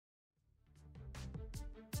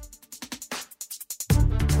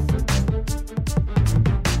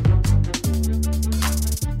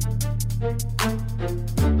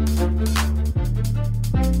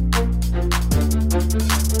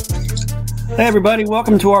Hey everybody,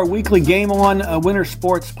 welcome to our weekly GameOn Winter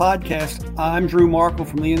Sports podcast. I'm Drew Markol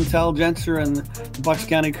from the Intelligencer and the Bucks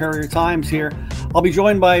County Courier Times here. I'll be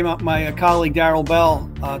joined by my colleague Daryl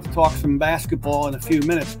Bell to talk some basketball in a few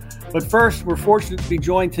minutes. But first, we're fortunate to be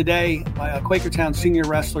joined today by Quakertown senior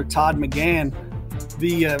wrestler Todd McGann.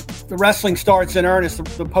 The wrestling starts in earnest,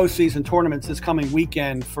 the postseason tournaments this coming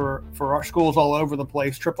weekend for our schools all over the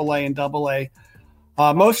place, AAA and AA.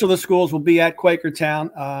 Most of the schools will be at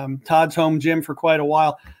Quakertown, Todd's home gym for quite a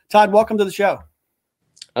while. Todd, welcome to the show.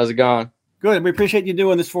 How's it going? Good. We appreciate you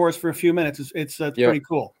doing this for us for a few minutes. It's pretty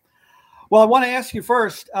cool. Well, I want to ask you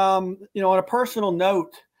first, on a personal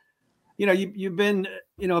note, you've been,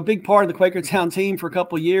 a big part of the Quakertown team for a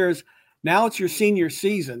couple of years. Now it's your senior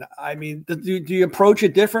season. I mean, do you approach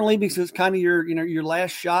it differently because it's kind of your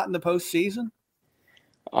last shot in the postseason?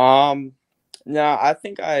 No, I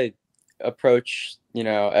think I approach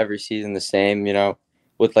every season the same,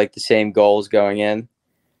 with like the same goals going in,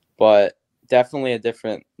 but definitely a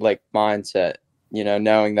different mindset,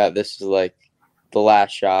 knowing that this is like the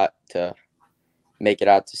last shot to make it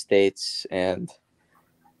out to states, and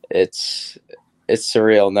it's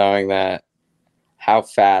surreal knowing that how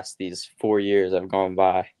fast these 4 years have gone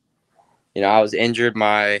by. I was injured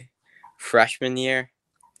my freshman year,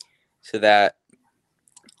 so that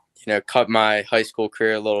cut my high school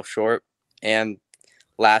career a little short, and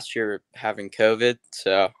last year having COVID,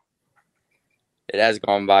 so it has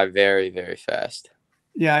gone by very, very fast.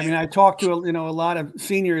 Yeah, I mean, I talked to a lot of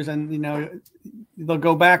seniors, and they'll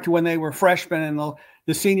go back to when they were freshmen, and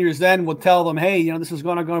the seniors then will tell them, hey, this is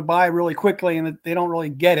going to go by really quickly, and they don't really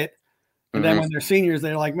get it. And then when they're seniors,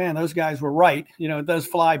 they're like, man, those guys were right. It does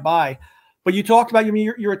fly by. But you talked about,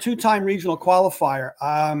 you're a two-time regional qualifier.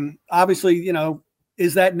 Obviously,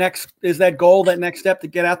 is that goal, that next step to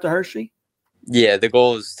get out to Hershey? Yeah, the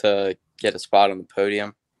goal is to get a spot on the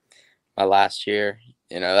podium my last year.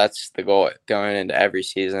 That's the goal going into every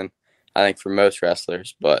season, I think, for most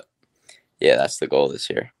wrestlers. But, yeah, that's the goal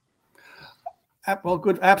this year. Well,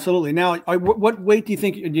 good. Absolutely. Now, what weight do you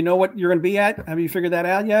think – do you know what you're going to be at? Have you figured that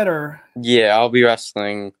out yet? Or? Yeah, I'll be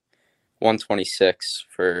wrestling 126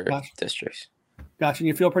 for districts. Gotcha. And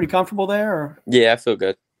you feel pretty comfortable there? Or? Yeah, I feel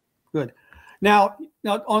good. Good. Now,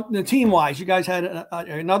 on the team-wise, you guys had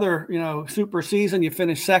another, super season. You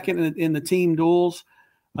finished second in the team duels.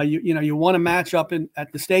 You won a matchup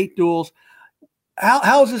at the state duels. How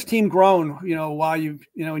has this team grown? While in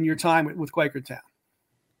your time with Quakertown.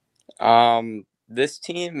 This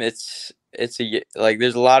team, there's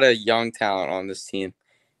a lot of young talent on this team,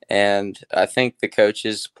 and I think the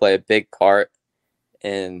coaches play a big part,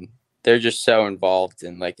 and they're just so involved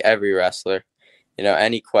in every wrestler.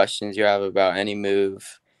 Any questions you have about any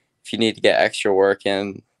move, if you need to get extra work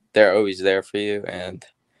in, they're always there for you, and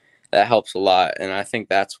that helps a lot. And I think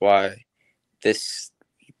that's why the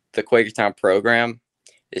Quakertown program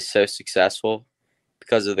is so successful,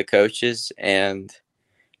 because of the coaches and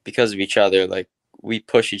because of each other. We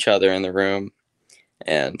push each other in the room,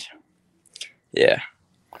 and yeah,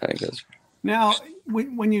 I think that's. Now,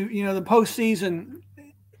 when the postseason.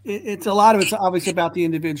 It's a lot of it's obviously about the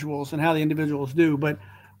individuals and how the individuals do, but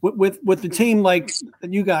with the team like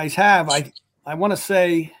that you guys have, I want to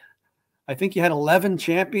say, I think you had 11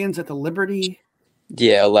 champions at the Liberty.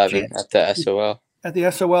 Yeah, 11 at the SOL. At the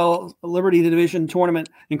SOL Liberty Division tournament,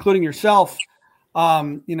 including yourself,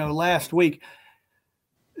 last week.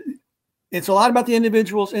 It's a lot about the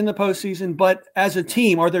individuals in the postseason, but as a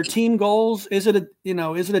team, are there team goals? Is it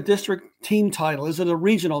a district team title? Is it a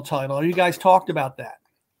regional title? Have you guys talked about that?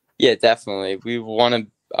 Yeah, definitely. We want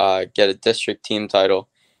to get a district team title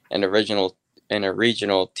and a regional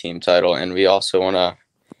team title, and we also want to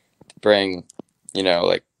bring,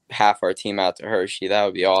 half our team out to Hershey. That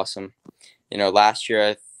would be awesome. Last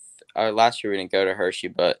year we didn't go to Hershey,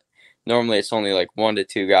 but normally it's only 1 to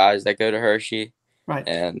 2 guys that go to Hershey. Right.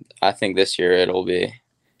 And I think this year it'll be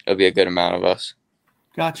a good amount of us.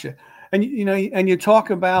 Gotcha. And and you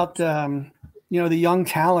talk about the young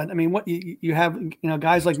talent. I mean, what you have,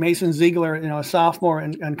 guys like Mason Ziegler, a sophomore,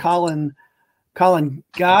 and Colin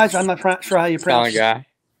Gage. I'm not sure how you pronounce it.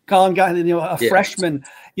 Colin Gage, a freshman.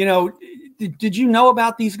 Did you know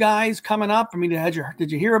about these guys coming up? I mean,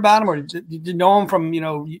 did you hear about them, or did you know them from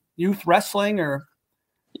youth wrestling, or?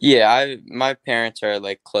 Yeah, my parents are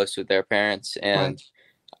close with their parents, and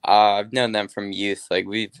I've known them from youth.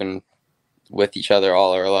 We've been with each other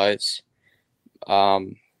all our lives.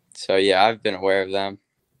 So, yeah, I've been aware of them.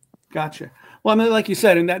 Gotcha. Well, I mean, like you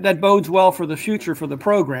said, and that bodes well for the future for the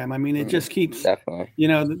program. I mean, it just keeps, definitely.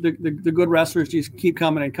 The good wrestlers just keep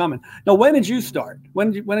coming and coming. Now, when did you start?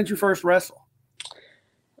 When did you first wrestle?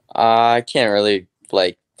 I can't really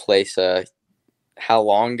place a how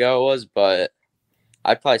long ago it was, but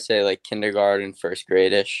I'd probably say like kindergarten, first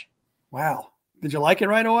grade-ish. Wow. Did you like it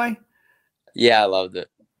right away? Yeah, I loved it.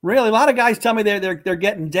 Really? A lot of guys tell me they're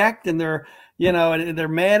getting decked and they're, and they're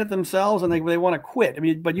mad at themselves and they want to quit. I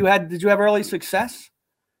mean, but did you have early success?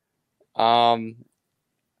 I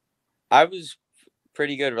was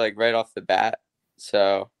pretty good like right off the bat.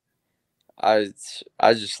 So I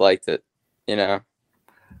just liked it, No,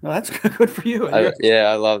 that's good for you.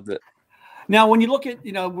 I loved it. Now, when you look at,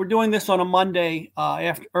 we're doing this on a Monday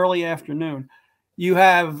early afternoon. You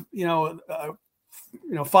have,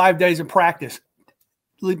 5 days of practice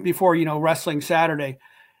before, wrestling Saturday.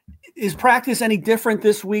 Is practice any different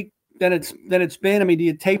this week than it's been? I mean, do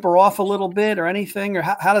you taper off a little bit or anything, or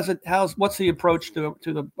what's the approach to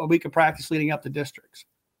a week of practice leading up to districts?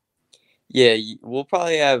 Yeah, we'll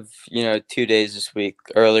probably have, 2 days this week,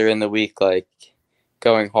 earlier in the week, like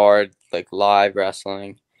going hard, like live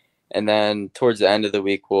wrestling. And then towards the end of the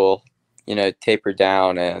week, we'll, taper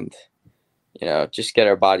down and, just get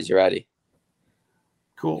our bodies ready.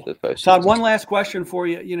 Cool. Todd, one last question for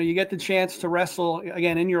you. You get the chance to wrestle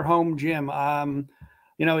again in your home gym.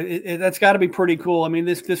 That's got to be pretty cool. I mean,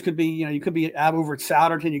 this could be, you could be out over at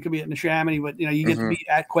Souderton, you could be at Neshaminy, but you get to be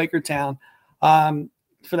at Quakertown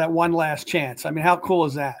for that one last chance. I mean, how cool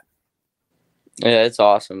is that? Yeah, it's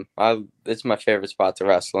awesome. It's my favorite spot to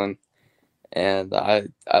wrestle in, and I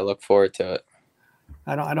look forward to it.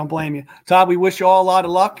 I don't blame you. Todd, we wish you all a lot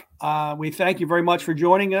of luck. We thank you very much for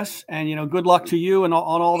joining us, and, good luck to you and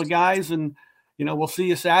on all the guys. And, we'll see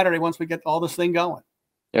you Saturday once we get all this thing going.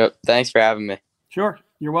 Yep. Thanks for having me. Sure.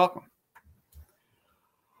 You're welcome.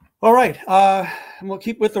 All right. And we'll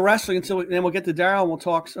keep with the wrestling then we'll get to Daryl and we'll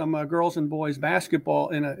talk some girls and boys basketball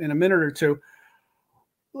in a minute or two.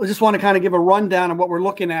 I just want to kind of give a rundown of what we're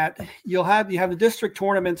looking at. You have the district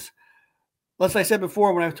tournaments. As I said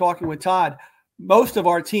before when I was talking with Todd, most of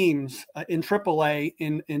our teams in AAA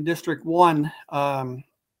in District One, in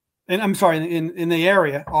the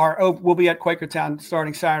area will be at Quakertown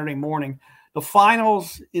starting Saturday morning. The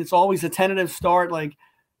finals, it's always a tentative start, like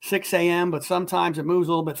 6 a.m., but sometimes it moves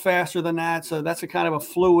a little bit faster than that. So that's a kind of a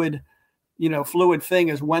fluid thing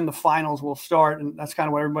is when the finals will start, and that's kind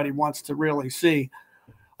of what everybody wants to really see.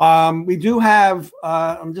 We do have.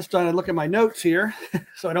 I'm just trying to look at my notes here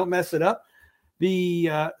so I don't mess it up. The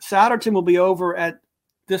Souderton will be over at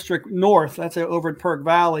District North. That's over at Perk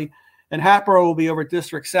Valley. And Hatboro will be over at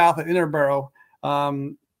District South at Interboro.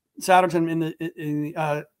 Souderton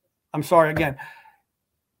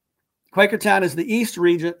Quakertown is the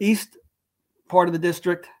east part of the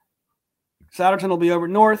district. Souderton will be over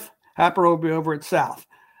north. Hatboro will be over at south.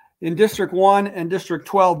 In District 1 and District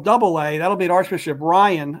 12 AA, that'll be at Archbishop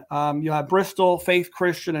Ryan. You'll have Bristol, Faith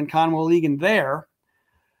Christian, and Conwell Egan there.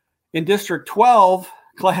 In District 12,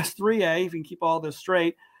 Class 3A, if you can keep all this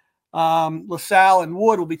straight, LaSalle and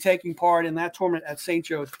Wood will be taking part in that tournament at St.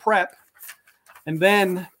 Joe's Prep. And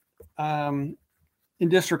then in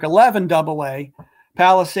District 11 AA,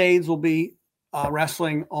 Palisades will be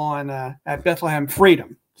wrestling on at Bethlehem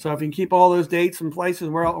Freedom. So if you can keep all those dates and places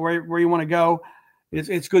where you want to go,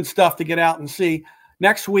 it's good stuff to get out and see.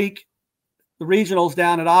 Next week, the regionals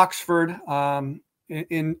down at Oxford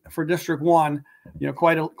for District 1,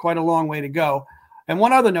 quite a long way to go. And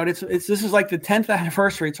one other note, this is like the 10th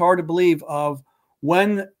anniversary. It's hard to believe of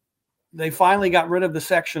when they finally got rid of the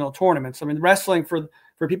sectional tournaments. I mean, wrestling for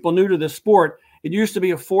people new to the sport, it used to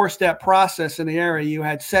be a 4-step process in the area. You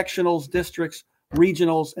had sectionals, districts,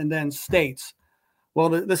 regionals, and then states. Well,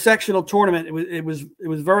 the sectional tournament, it was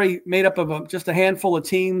very made up of just a handful of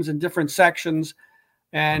teams in different sections,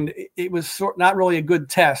 and it was not really a good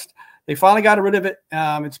test. They finally got rid of it.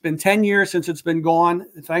 It's been 10 years since it's been gone.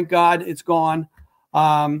 Thank God it's gone.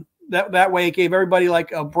 That way it gave everybody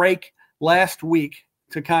like a break last week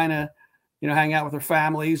to kind of, hang out with their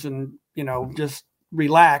families and, just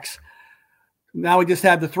relax. Now we just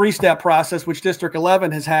have the 3-step process, which District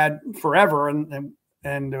 11 has had forever.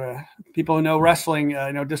 And people who know wrestling,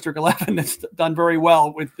 District 11 has done very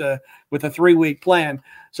well with a 3-week plan.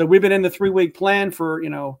 So we've been in the 3-week plan for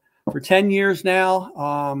 10 years now.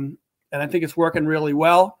 And I think it's working really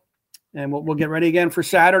well. And we'll get ready again for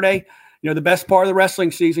Saturday. The best part of the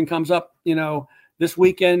wrestling season comes up, this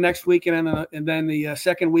weekend, next weekend, and then the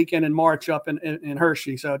second weekend in March up in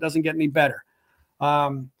Hershey. So it doesn't get any better.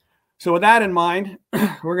 So with that in mind,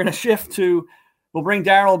 we're going to shift we'll bring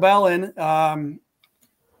Daryl Bell in,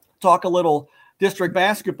 talk a little district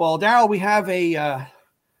basketball. Daryl, we have we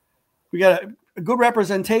got a good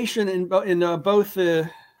representation in both the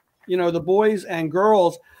boys and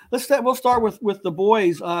girls. We'll start with the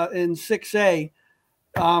boys in 6A.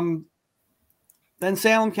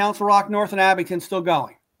 Bensalem, Council Rock North and Abington still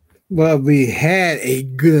going. Well, we had a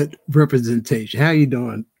good representation. How you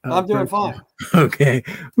doing? I'm doing fine. Okay.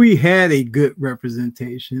 We had a good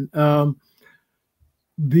representation.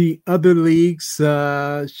 The other leagues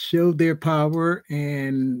showed their power,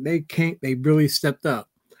 and they really stepped up.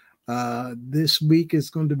 This week is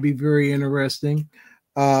going to be very interesting.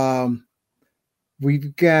 We've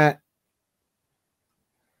got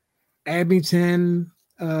Abington,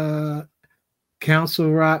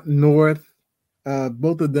 Council Rock North.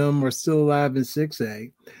 Both of them are still alive in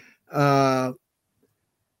 6A.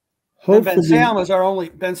 Hopefully,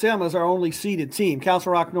 Bensalem is our only seeded team.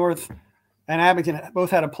 Council Rock North and Abington both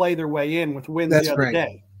had to play their way in with wins the other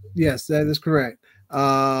day. Yes, that is correct.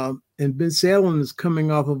 And Bensalem is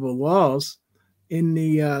coming off of a loss in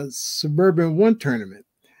the Suburban One Tournament.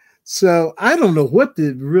 So I don't know what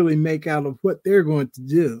to really make out of what they're going to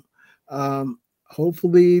do.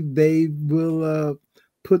 Hopefully they will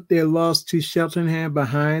put their loss to Cheltenham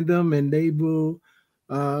behind them, and they will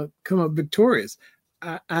come up victorious.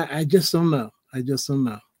 I just don't know.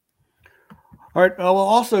 All right. Well,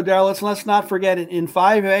 also, Daryl, let's not forget it. In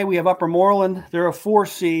 5A, we have Upper Moreland. They're a 4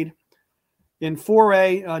 seed. In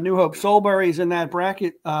 4A, New Hope Soulbury is in that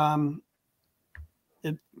bracket.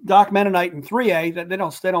 Doc Mennonite in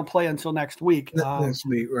 3A, they don't play until next week. Next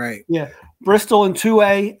week, right? Yeah. Bristol in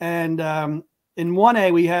 2A, and in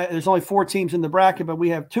 1A there's only 4 teams in the bracket, but we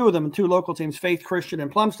have 2 of them, 2 local teams, Faith Christian and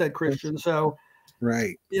Plumstead Christian. So,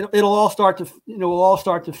 right, it'll all start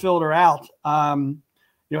to filter out.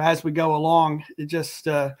 As we go along. It just,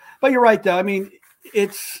 but you're right though. I mean,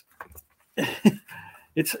 it's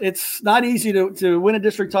not easy to win a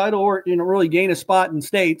district title or really gain a spot in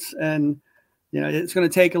states, and it's going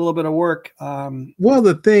to take a little bit of work. Well,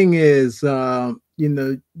 the thing is,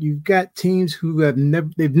 you've got teams who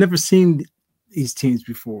they've never seen these teams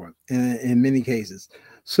before in many cases,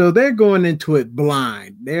 so they're going into it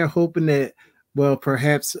blind. They're hoping that, well,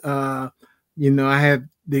 perhaps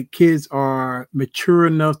the kids are mature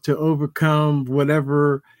enough to overcome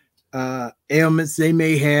whatever ailments they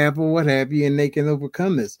may have or what have you, and they can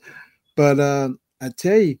overcome this. But I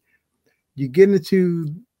tell you, you get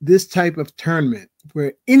into this type of tournament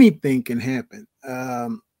where anything can happen,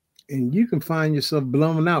 and you can find yourself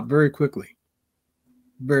blown out very quickly.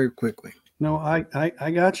 Very quickly. No, I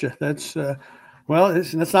got you. That's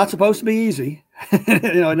that's not supposed to be easy.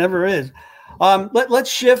 It never is.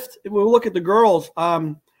 Let's shift. We'll look at the girls.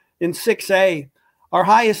 In 6A, our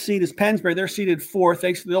highest seed is Pennsbury. They're seeded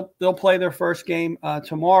 4th. They'll play their first game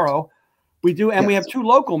tomorrow. We do, and we have 2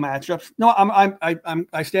 local matchups. No,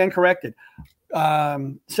 I stand corrected.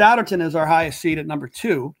 Souderton is our highest seed at number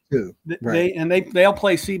 2. Right. They'll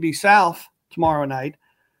play CB South tomorrow night.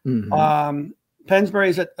 Mm-hmm. Pennsbury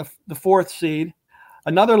is at the 4th seed.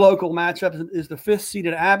 Another local matchup is the 5th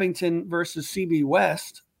seeded Abington versus CB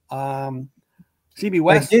West. CB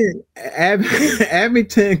West. Again,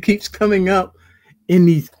 Abington keeps coming up in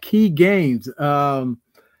these key games. I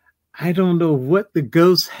don't know what the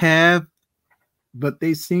Ghosts have, but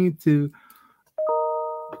they seem to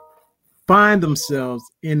find themselves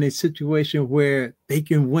in a situation where they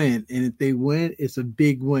can win. And if they win, it's a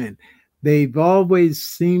big win. They've always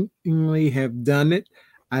seemingly have done it.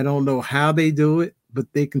 I don't know how they do it, but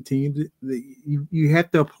they continue to. You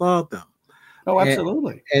have to applaud them. Oh,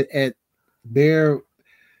 absolutely. At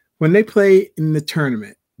when they play in the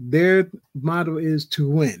tournament, their motto is to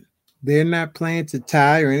win. They're not playing to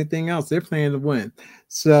tie or anything else. They're playing to win.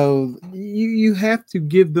 So you have to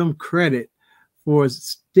give them credit for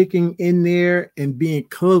sticking in there and being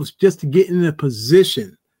close just to get in a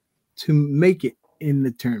position to make it in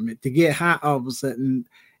the tournament, to get hot all of a sudden,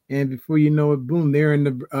 and before you know it, boom, they're in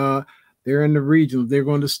the regionals, they're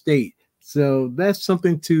going to state. So that's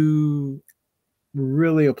something to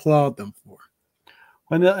really applaud them for.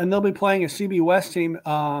 And they'll be playing a CB West team.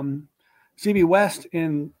 CB West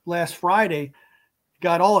in last Friday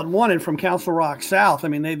got all it wanted from Council Rock South. I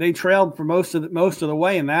mean, they trailed for most of the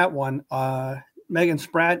way in that one. Megan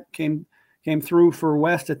Spratt came through for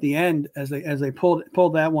West at the end as they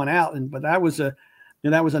pulled that one out. But that was a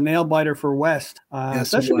nail biter for West.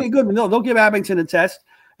 Yes, that should be a good one. They'll give Abington a test.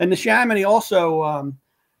 And Neshaminy also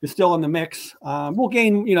is still in the mix. We'll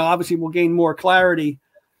gain more clarity,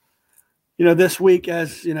 this week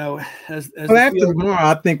as after tomorrow,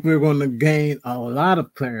 I think we're going to gain a lot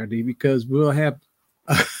of clarity because we'll have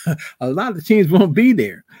a lot of teams won't be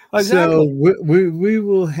there. Exactly. So we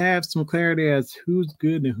will have some clarity as who's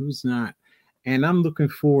good and who's not. And I'm looking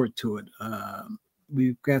forward to it.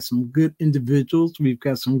 We've got some good individuals. We've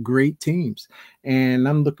got some great teams. And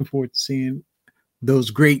I'm looking forward to seeing those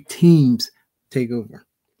great teams take over.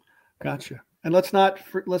 Gotcha. And let's not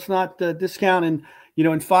discount. And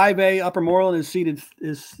in 5A, Upper Moreland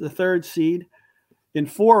is the third seed. In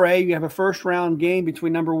 4A, you have a first round game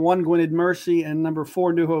between number 1 Gwinnett Mercy and number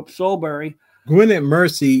 4 New Hope Soulbury. Gwinnett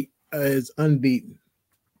Mercy is unbeaten,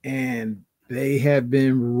 and they have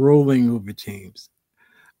been rolling over teams.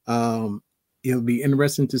 It'll be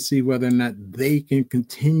interesting to see whether or not they can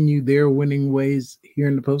continue their winning ways here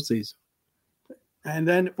in the postseason. And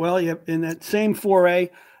then, in that same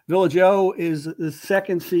 4A, Village O is the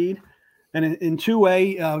second seed. And in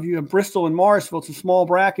 2A, you have Bristol and Morrisville. It's a small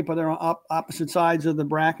bracket, but they're on opposite sides of the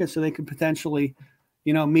bracket, so they could potentially,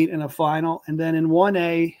 meet in a final. And then in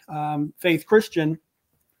 1A, Faith Christian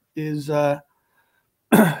is, will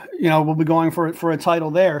be going for a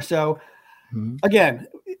title there. So, again,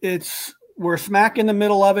 we're smack in the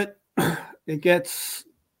middle of it.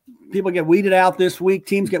 People get weeded out this week.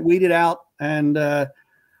 Teams get weeded out, and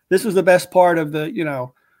this is the best part of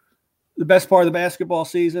the best part of the basketball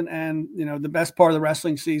season, and the best part of the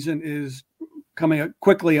wrestling season is coming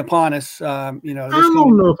quickly upon us. I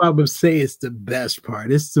don't know if I would say it's the best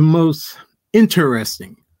part. It's the most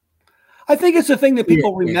interesting. I think it's the thing that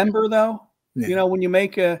people remember, though. Yeah. When you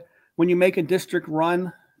make a district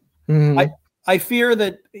run, I fear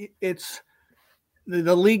that it's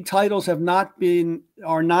the league titles are not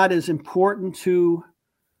as important to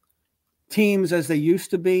teams as they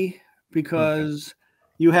used to be, because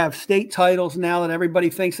you have state titles now that everybody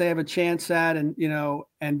thinks they have a chance at,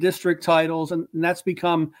 and district titles, and that's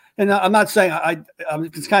become. And I'm not saying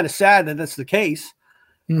it's kind of sad that that's the case.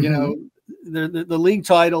 The league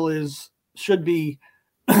title should be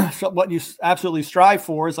what you absolutely strive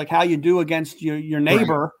for, is like how you do against your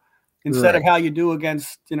neighbor, instead of how you do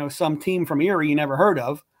against some team from Erie you never heard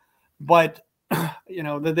of. But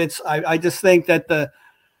I just think that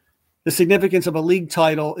the significance of a league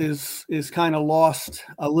title is kind of lost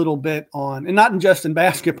a little bit on, and not just in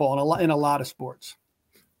basketball, in a lot of sports.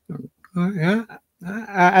 Yeah,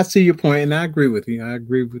 I see your point, and I agree with you. I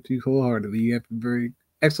agree with you wholeheartedly. You have a very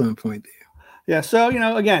excellent point there. Yeah. So,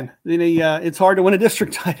 again, it's hard to win a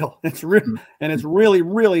district title. And it's really,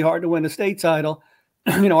 really hard to win a state title.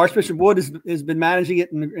 Archbishop Wood has been managing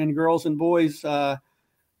it in girls and boys,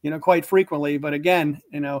 quite frequently. But again,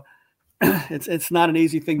 it's not an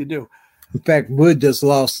easy thing to do. In fact, Wood just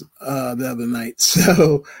lost the other night.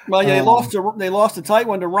 So they lost a tight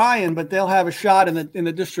one to Ryan, but they'll have a shot in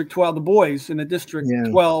the District 12, the boys in the District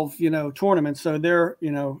 12, tournament. So their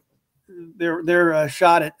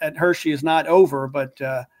shot at Hershey is not over. But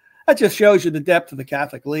that just shows you the depth of the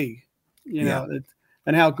Catholic League,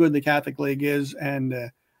 and how good the Catholic League is, and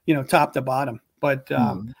top to bottom. But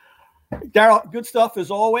Daryl, good stuff as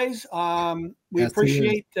always. We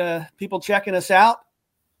appreciate people checking us out.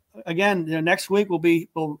 Again, next week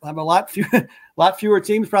we'll have a lot fewer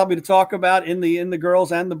teams probably to talk about in the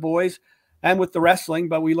girls and the boys, and with the wrestling.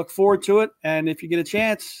 But we look forward to it. And if you get a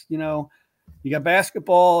chance, you got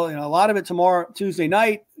basketball. A lot of it tomorrow, Tuesday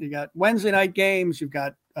night. You got Wednesday night games. You've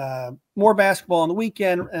got more basketball on the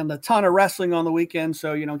weekend, and a ton of wrestling on the weekend.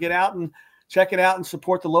 So get out and check it out and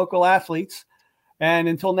support the local athletes. And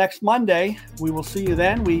until next Monday, we will see you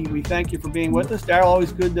then. We thank you for being with us. Daryl,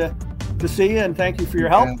 always good to see you, and thank you for your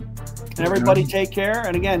help. And everybody take care.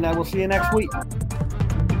 And again, we'll see you next week.